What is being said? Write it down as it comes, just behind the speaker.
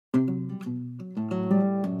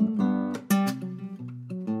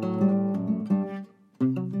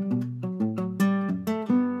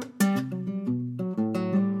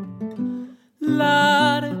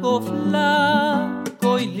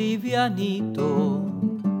pianito,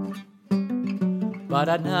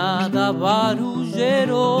 para nada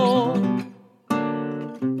barullero,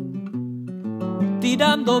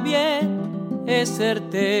 tirando bien es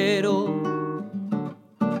certero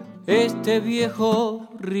este viejo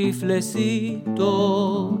riflecito.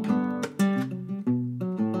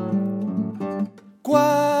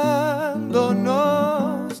 Cuando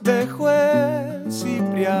nos dejó el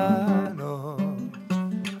Cipriano,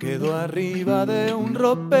 quedó arriba de un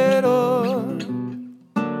ropero.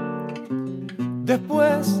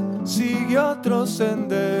 Después siguió otro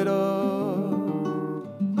sendero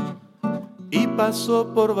y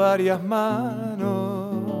pasó por varias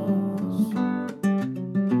manos.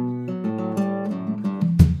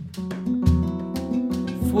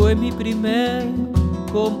 Fue mi primer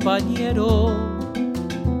compañero,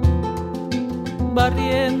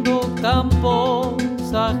 barriendo campos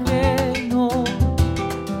ajenos,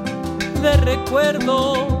 de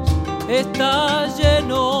recuerdos está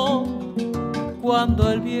lleno,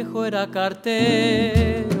 cuando el viejo era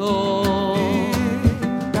cartero.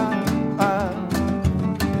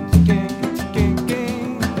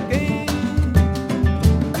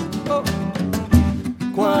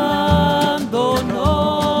 Cuando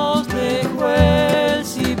nos dejó el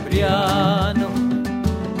Cipriano,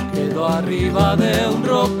 quedó arriba de un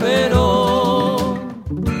ropero.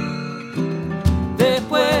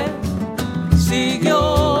 Después siguió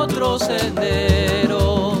otro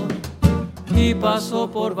sendero y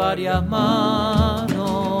pasó por varias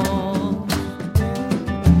manos.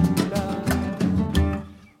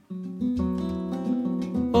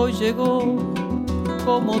 Hoy llegó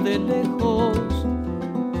como de lejos,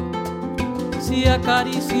 si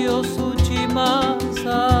acarició su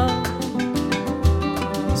chimaza,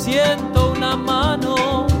 siento una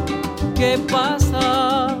mano que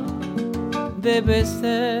pasa, debe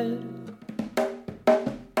ser.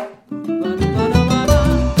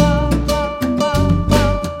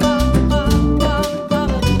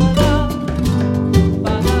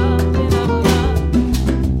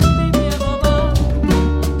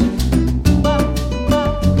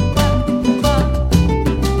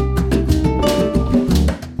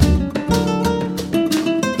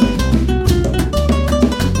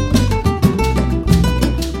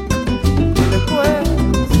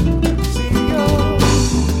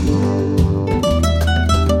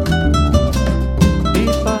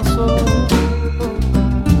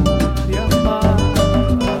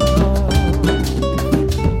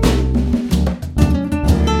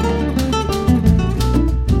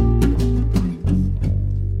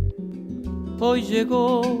 Hoy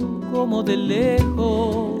llegó como de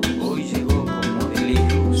lejos, hoy llegó como de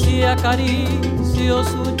lejos, y acarició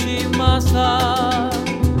su chimaza.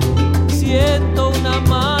 Siento una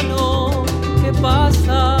mano que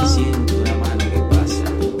pasa, siento una mano que pasa,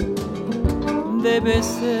 debe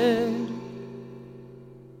ser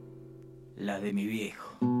la de mi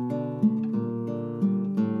viejo.